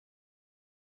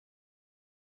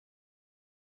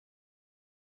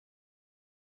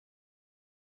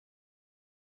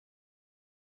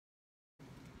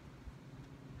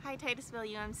Hi Titusville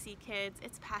UMC kids,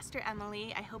 it's Pastor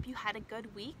Emily. I hope you had a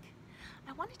good week.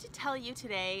 I wanted to tell you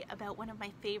today about one of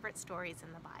my favorite stories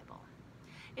in the Bible.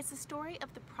 It's the story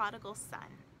of the prodigal son.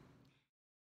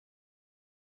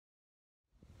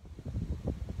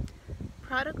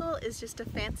 Prodigal is just a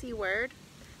fancy word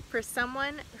for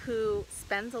someone who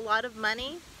spends a lot of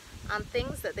money on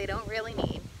things that they don't really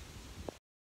need.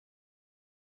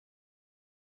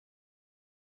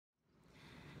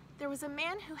 There was a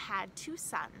man who had two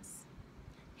sons.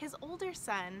 His older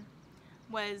son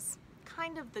was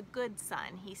kind of the good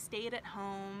son. He stayed at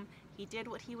home, he did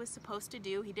what he was supposed to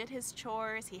do, he did his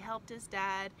chores, he helped his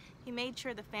dad, he made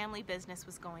sure the family business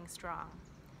was going strong.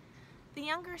 The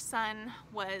younger son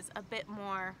was a bit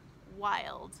more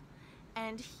wild,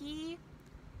 and he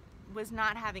was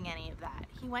not having any of that.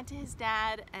 He went to his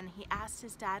dad and he asked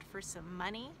his dad for some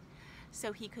money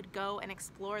so he could go and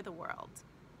explore the world.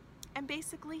 And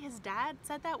basically his dad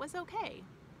said that was okay.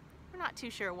 We're not too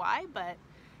sure why, but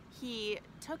he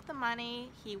took the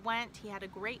money, he went, he had a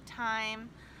great time,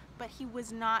 but he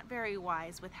was not very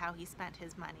wise with how he spent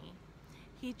his money.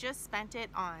 He just spent it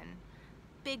on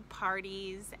big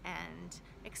parties and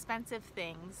expensive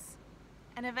things,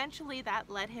 and eventually that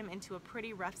led him into a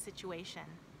pretty rough situation.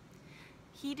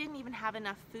 He didn't even have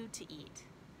enough food to eat,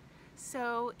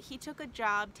 so he took a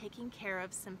job taking care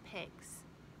of some pigs.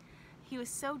 He was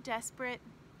so desperate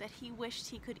that he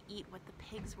wished he could eat what the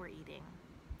pigs were eating.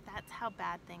 That's how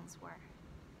bad things were.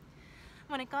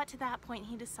 When it got to that point,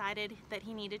 he decided that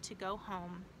he needed to go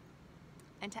home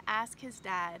and to ask his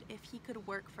dad if he could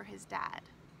work for his dad.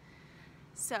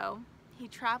 So he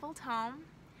traveled home,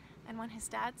 and when his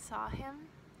dad saw him,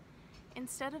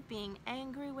 instead of being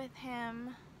angry with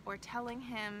him or telling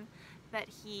him that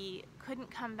he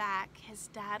couldn't come back, his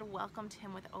dad welcomed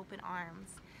him with open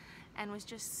arms and was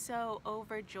just so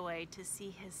overjoyed to see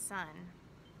his son.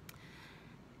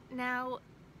 Now,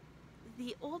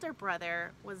 the older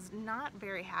brother was not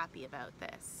very happy about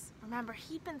this. Remember,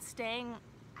 he'd been staying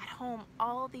at home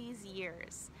all these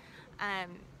years,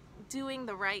 doing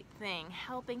the right thing,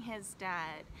 helping his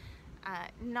dad,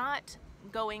 not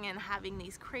going and having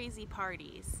these crazy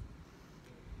parties.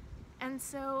 And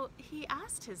so he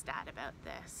asked his dad about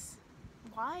this,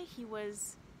 why he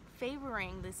was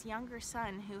favoring this younger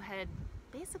son who had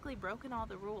basically broken all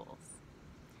the rules.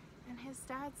 And his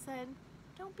dad said,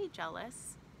 "Don't be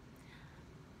jealous.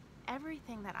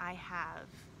 Everything that I have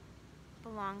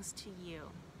belongs to you.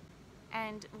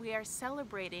 And we are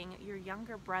celebrating your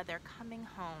younger brother coming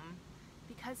home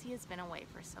because he has been away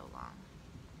for so long."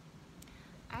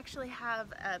 I actually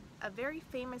have a very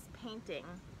famous painting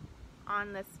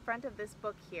on the front of this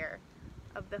book here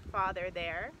of the father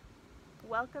there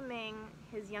welcoming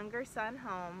his younger son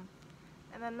home,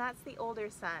 and then that's the older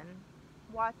son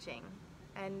watching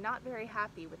and not very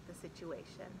happy with the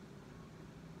situation.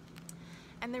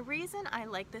 And the reason I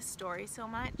like this story so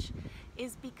much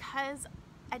is because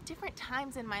at different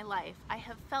times in my life I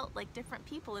have felt like different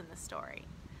people in the story.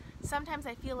 Sometimes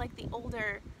I feel like the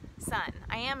older son.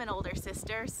 I am an older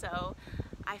sister, so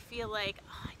I feel like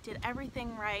I did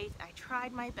everything right, I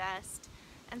tried my best,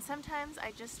 and sometimes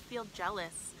I just feel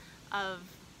jealous of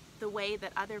the way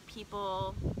that other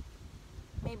people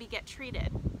maybe get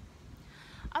treated.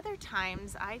 Other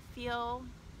times I feel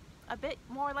a bit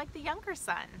more like the younger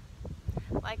son,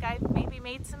 like I've maybe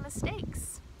made some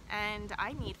mistakes and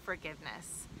I need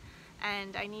forgiveness,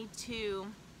 and I need to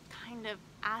kind of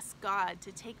ask God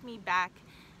to take me back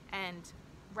and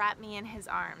wrap me in his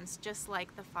arms, just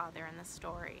like the father in the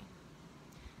story.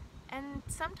 And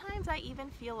sometimes I even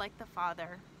feel like the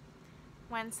father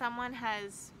when someone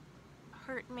has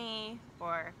hurt me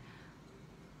or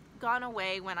gone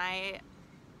away when I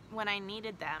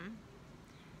needed them,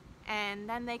 and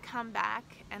then they come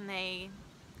back and they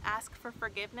ask for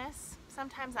forgiveness.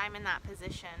 Sometimes I'm in that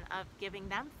position of giving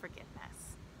them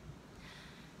forgiveness.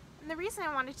 And the reason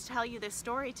I wanted to tell you this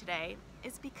story today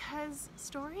is because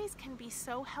stories can be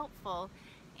so helpful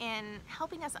in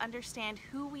helping us understand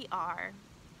who we are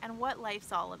and what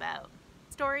life's all about.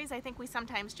 Stories I think we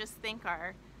sometimes just think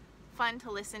are fun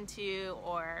to listen to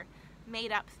or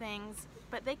made up things,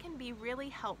 but they can be really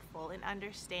helpful in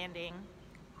understanding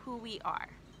who we are.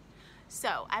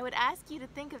 So I would ask you to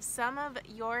think of some of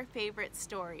your favorite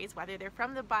stories, whether they're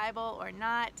from the Bible or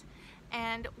not,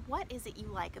 and what is it you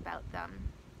like about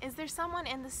them? Is there someone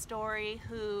in the story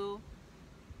who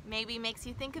maybe makes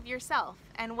you think of yourself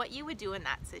and what you would do in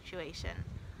that situation?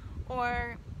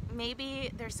 Or maybe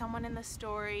there's someone in the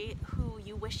story who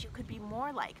you wish you could be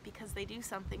more like because they do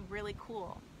something really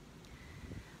cool.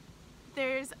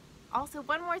 There's also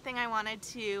one more thing I wanted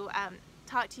to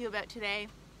talk to you about today,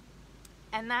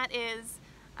 and that is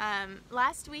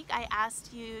Last week I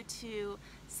asked you to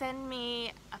send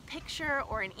me a picture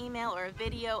or an email or a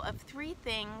video of 3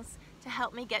 things to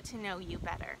help me get to know you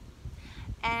better.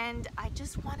 And I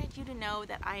just wanted you to know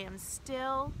that I am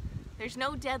still, there's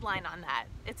no deadline on that.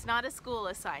 It's not a school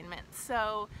assignment.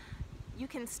 So you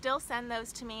can still send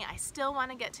those to me. I still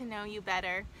want to get to know you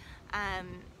better.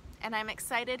 And I'm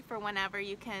excited for whenever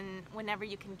you can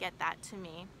get that to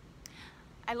me.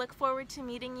 I look forward to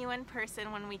meeting you in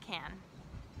person when we can.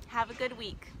 Have a good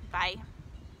week. Bye.